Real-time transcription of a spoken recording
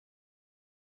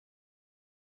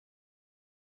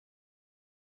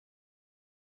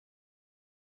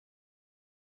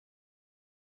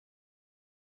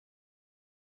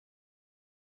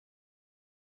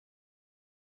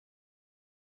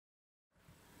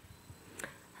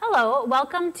Hello,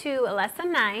 welcome to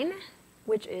lesson 9,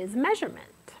 which is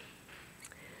measurement.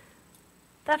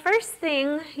 The first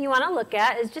thing you want to look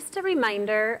at is just a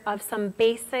reminder of some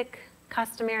basic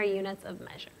customary units of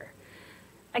measure.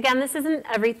 Again, this isn't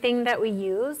everything that we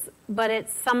use, but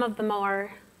it's some of the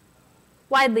more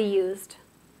widely used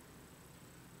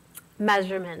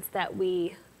measurements that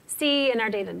we see in our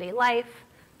day-to-day life,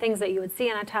 things that you would see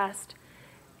on a test.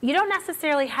 You don't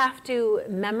necessarily have to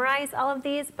memorize all of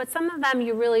these, but some of them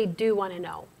you really do want to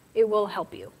know. It will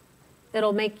help you.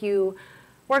 It'll make you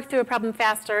work through a problem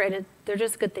faster, and they're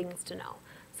just good things to know.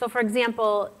 So for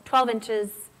example, 12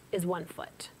 inches is 1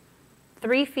 foot.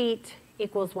 3 feet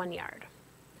equals 1 yard.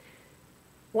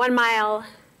 1 mile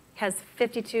has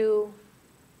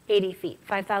 5,280 feet,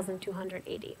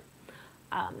 5,280.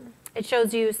 It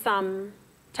shows you some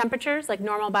temperatures, like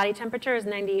normal body temperature is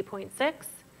 98.6.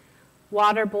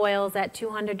 Water boils at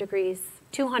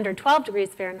 212 degrees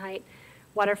Fahrenheit.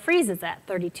 Water freezes at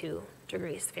 32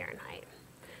 degrees Fahrenheit.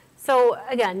 So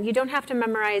again, you don't have to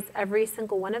memorize every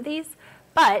single one of these,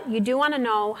 but you do want to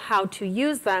know how to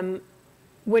use them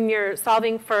when you're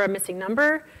solving for a missing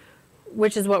number,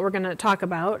 which is what we're going to talk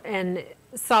about, and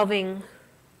solving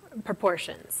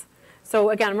proportions.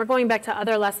 So again, we're going back to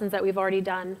other lessons that we've already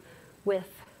done with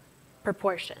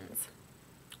proportions,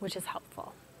 which is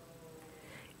helpful.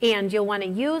 And you'll want to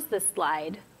use this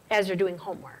slide as you're doing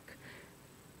homework.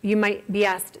 You might be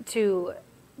asked to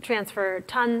transfer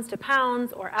tons to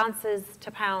pounds or ounces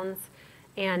to pounds,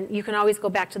 and you can always go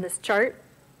back to this chart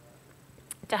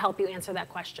to help you answer that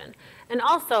question. And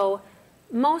also,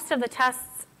 most of the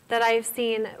tests that I've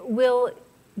seen will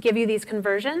give you these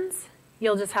conversions.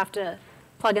 You'll just have to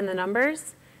plug in the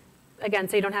numbers, again,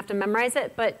 so you don't have to memorize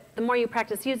it, but the more you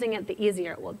practice using it, the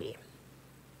easier it will be.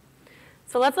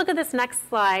 So let's look at this next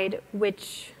slide,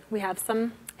 which we have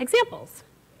some examples.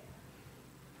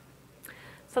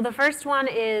 So the first one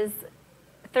is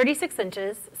 36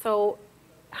 inches. So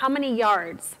how many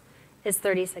yards is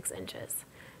 36 inches?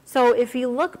 So if you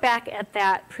look back at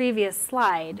that previous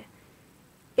slide,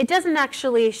 it doesn't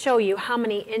actually show you how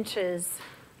many inches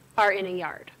are in a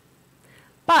yard.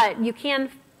 But you can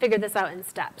figure this out in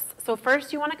steps. So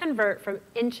first you want to convert from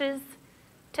inches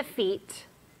to feet,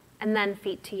 and then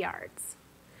feet to yards.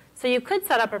 So you could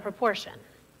set up a proportion.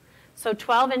 So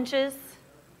 12 inches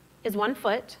is 1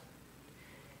 foot,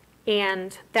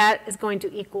 and that is going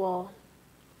to equal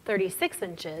 36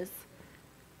 inches,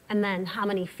 and then how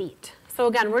many feet? So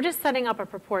again, we're just setting up a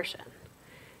proportion.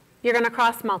 You're going to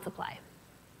cross multiply.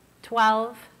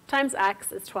 12 times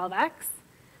x is 12x.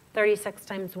 36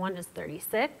 times 1 is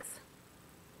 36.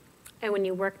 And when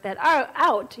you work that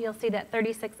out, you'll see that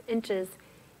 36 inches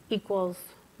equals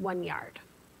 1 yard.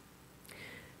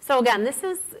 So again, this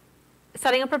is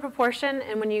setting up a proportion,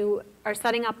 and when you are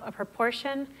setting up a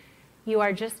proportion, you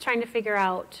are just trying to figure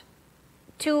out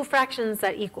two fractions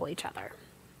that equal each other.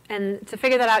 And to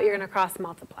figure that out, you're going to cross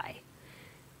multiply.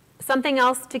 Something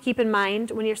else to keep in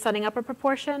mind when you're setting up a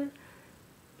proportion,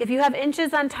 if you have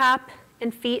inches on top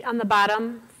and feet on the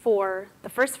bottom for the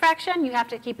first fraction, you have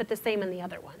to keep it the same in the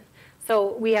other one.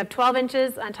 So we have 12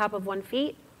 inches on top of 1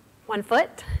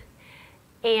 foot,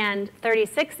 and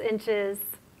 36 inches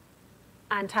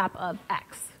on top of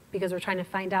x, because we're trying to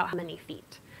find out how many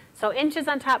feet. So inches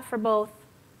on top for both,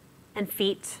 and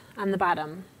feet on the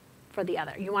bottom for the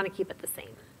other. You want to keep it the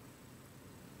same.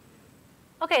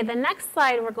 Okay, the next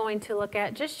slide we're going to look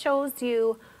at just shows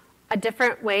you a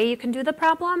different way you can do the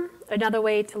problem, another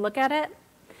way to look at it.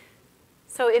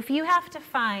 So if you have to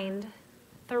find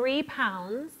 3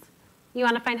 pounds, you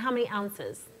want to find how many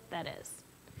ounces that is.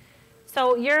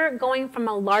 So you're going from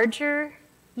a larger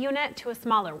unit to a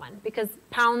smaller one, because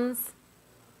pounds,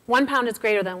 1 pound is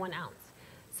greater than 1 ounce.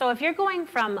 So if you're going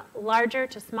from larger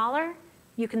to smaller,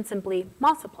 you can simply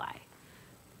multiply.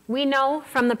 We know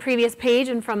from the previous page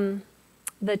and from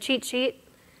the cheat sheet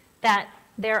that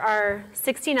there are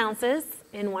 16 ounces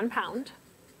in 1 pound.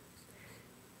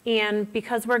 And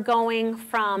because we're going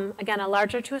from, again, a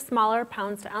larger to a smaller,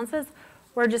 pounds to ounces,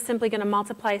 we're just simply going to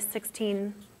multiply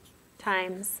 16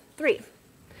 times 3.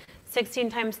 16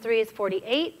 times 3 is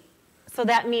 48, so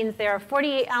that means there are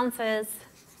 48 ounces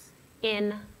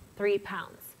in 3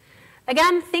 pounds.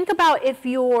 Again, think about if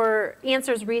your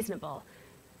answer is reasonable.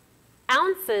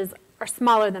 Ounces are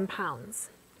smaller than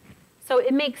pounds, so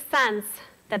it makes sense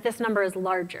that this number is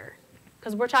larger,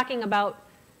 because we're talking about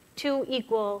 2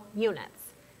 equal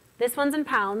units. This one's in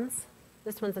pounds,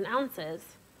 this one's in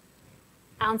ounces.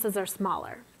 Ounces are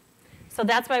smaller, so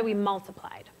that's why we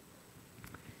multiplied.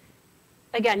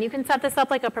 Again, you can set this up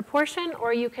like a proportion,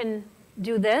 or you can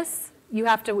do this. You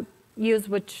have to use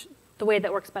the way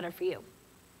that works better for you.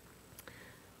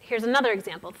 here's another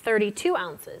example, 32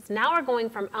 ounces. Now we're going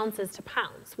from ounces to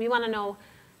pounds. We want to know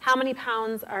how many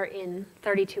pounds are in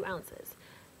 32 ounces.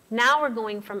 Now we're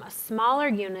going from a smaller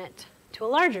unit to a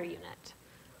larger unit,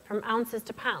 from ounces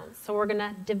to pounds. So we're going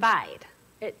to divide.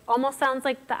 It almost sounds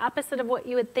like the opposite of what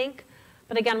you would think,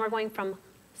 but again, we're going from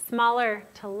smaller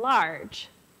to large.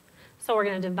 So we're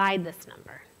going to divide this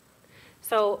number.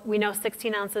 So we know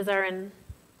 16 ounces are in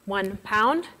 1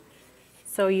 pound.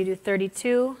 So you do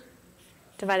 32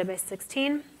 divided by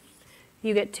 16,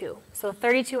 you get 2. So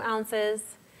 32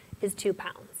 ounces is 2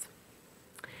 pounds.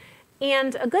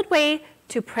 And a good way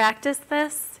to practice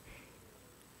this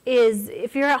is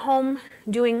if you're at home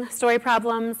doing story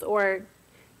problems or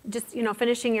just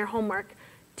finishing your homework,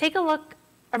 take a look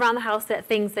around the house at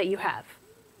things that you have.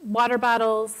 Water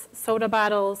bottles, soda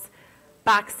bottles,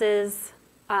 boxes.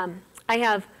 I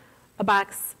have a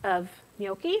box of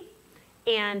gnocchi,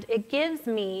 and it gives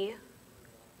me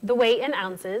the weight in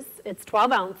ounces. It's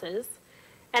 12 ounces.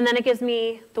 And then it gives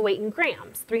me the weight in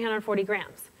grams, 340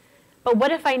 grams. But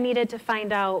what if I needed to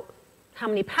find out how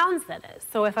many pounds that is?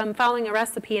 So if I'm following a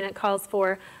recipe and it calls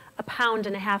for 1.5 pounds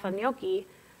of gnocchi,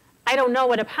 I don't know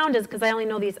what a pound is because I only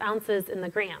know these ounces in the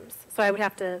grams. So I would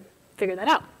have to figure that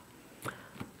out.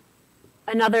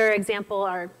 Another example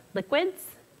are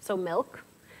liquids, so milk.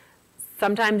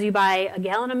 Sometimes you buy a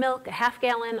gallon of milk, a half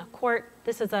gallon, a quart.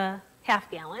 This is a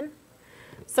half gallon.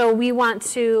 So we want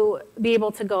to be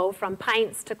able to go from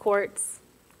pints to quarts,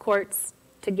 quarts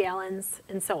to gallons,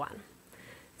 and so on.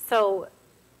 So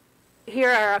here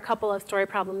are a couple of story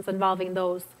problems involving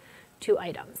those 2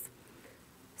 items.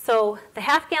 So the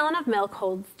half gallon of milk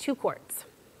holds 2 quarts.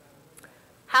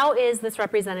 How is this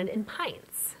represented in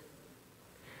pints?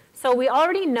 So we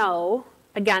already know,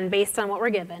 again, based on what we're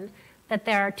given, that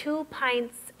there are 2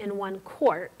 pints in 1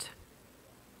 quart.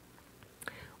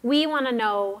 We want to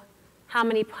know how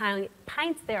many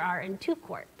pints there are in 2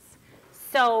 quarts.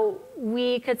 So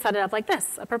we could set it up like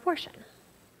this, a proportion.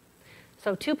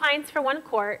 So 2 pints for 1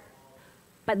 quart,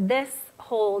 but this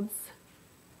holds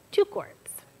 2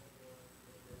 quarts.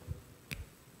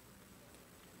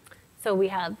 So we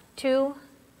have 2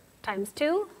 times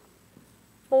 2,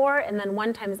 4, and then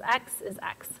 1 times x is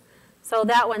x. So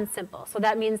that one's simple. So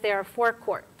that means there are 4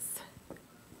 quarts.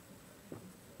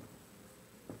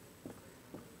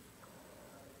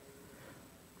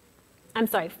 I'm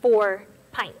sorry, 4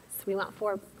 pints. We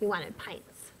wanted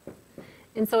pints.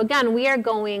 And so again, we are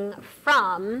going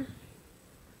from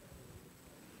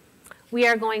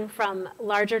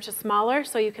larger to smaller,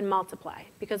 so you can multiply,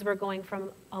 because we're going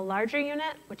from a larger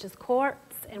unit, which is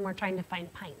quarts, and we're trying to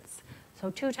find pints.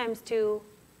 So 2 times 2,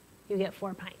 you get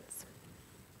 4 pints.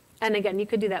 And again, you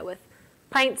could do that with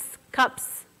pints,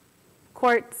 cups,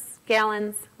 quarts,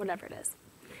 gallons, whatever it is.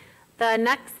 The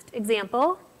next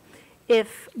example,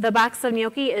 if the box of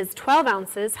gnocchi is 12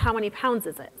 ounces, how many pounds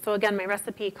is it? So again, my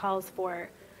recipe calls for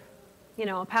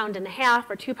 1.5 pounds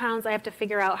or 2 pounds. I have to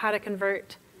figure out how to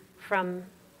convert from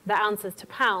the ounces to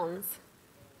pounds.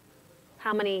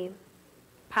 How many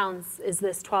pounds is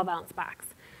this 12-ounce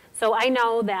box? So I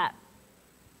know that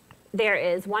there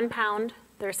is 1 pound,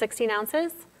 there are 16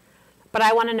 ounces, but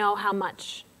I want to know how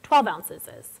much 12 ounces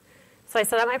is. So I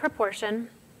set up my proportion,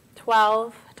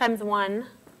 12 times 1,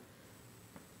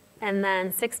 and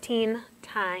then 16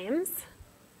 times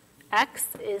x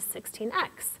is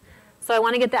 16x. So I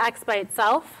want to get the x by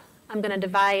itself. I'm going to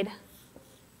divide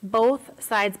both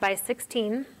sides by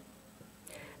 16.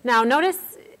 Now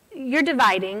notice you're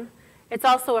dividing. It's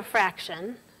also a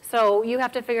fraction. So you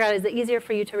have to figure out, is it easier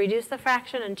for you to reduce the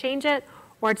fraction and change it,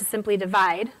 or to simply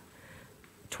divide?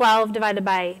 12 divided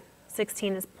by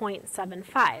 16 is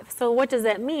 0.75. So what does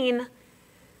that mean?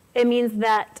 It means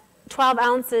that 12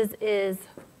 ounces is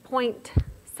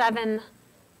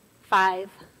 0.75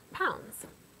 pounds.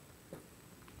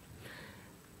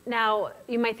 Now,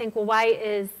 you might think, well, why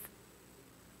is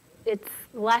it's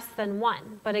less than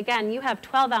 1? But again, you have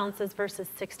 12 ounces versus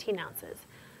 16 ounces.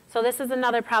 So this is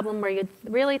another problem where you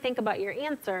really think about your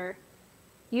answer.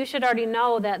 You should already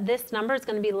know that this number is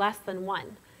going to be less than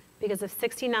 1. Because if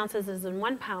 16 ounces is in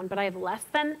 1 pound, but I have less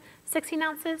than 16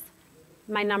 ounces,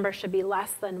 my number should be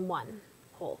less than 1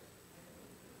 whole.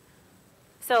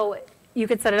 So you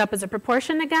could set it up as a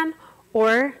proportion again,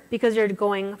 or because you're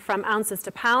going from ounces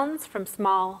to pounds, from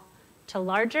small to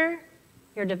larger,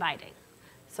 you're dividing.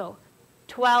 So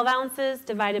 12 ounces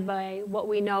divided by what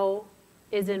we know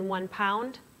is in 1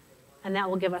 pound, and that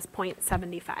will give us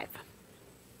 0.75.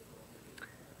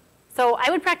 So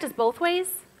I would practice both ways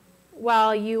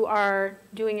while you are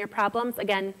doing your problems.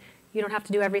 Again, you don't have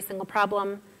to do every single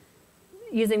problem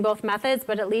using both methods,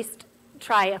 but at least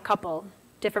try a couple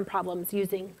different problems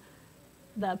using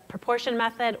the proportion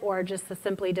method or just the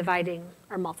simply dividing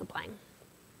or multiplying.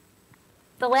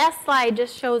 The last slide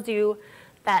just shows you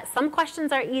that some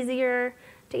questions are easier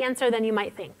to answer than you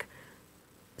might think.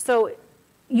 So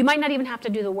you might not even have to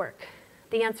do the work.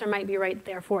 The answer might be right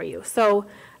there for you. So,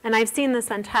 and I've seen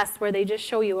this on tests where they just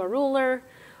show you a ruler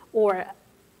or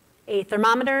a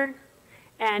thermometer,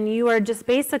 and you are just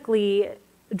basically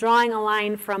drawing a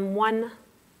line from one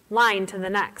line to the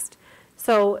next.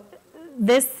 So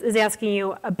this is asking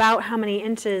you about how many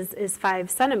inches is 5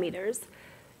 centimeters.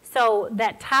 So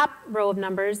that top row of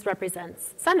numbers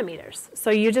represents centimeters. So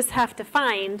you just have to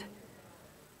find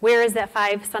where is that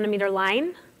 5 centimeter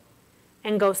line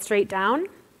and go straight down,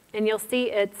 and you'll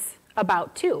see it's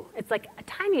about 2. It's like a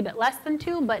tiny bit less than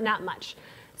 2, but not much.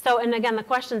 So, and again, the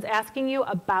question's asking you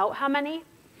about how many.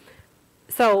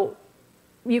 So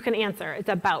you can answer, it's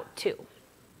about 2.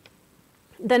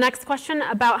 The next question,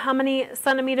 about how many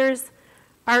centimeters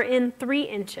are in 3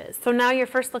 inches. So now you're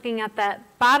first looking at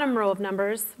that bottom row of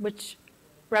numbers, which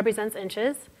represents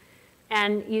inches,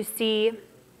 and you see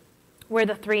where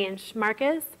the 3-inch mark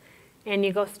is, and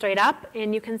you go straight up,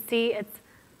 and you can see it's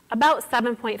about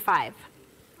 7.5,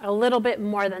 a little bit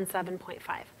more than 7.5.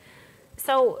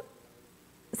 So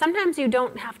sometimes you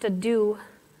don't have to do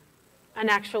an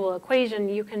actual equation,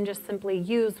 you can just simply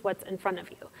use what's in front of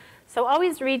you. So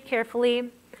always read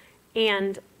carefully,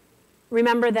 and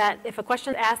remember that if a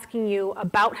question is asking you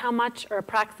about how much or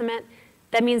approximate,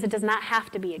 that means it does not have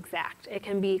to be exact. It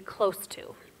can be close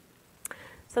to.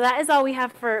 So that is all we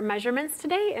have for measurements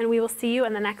today, and we will see you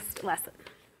in the next lesson.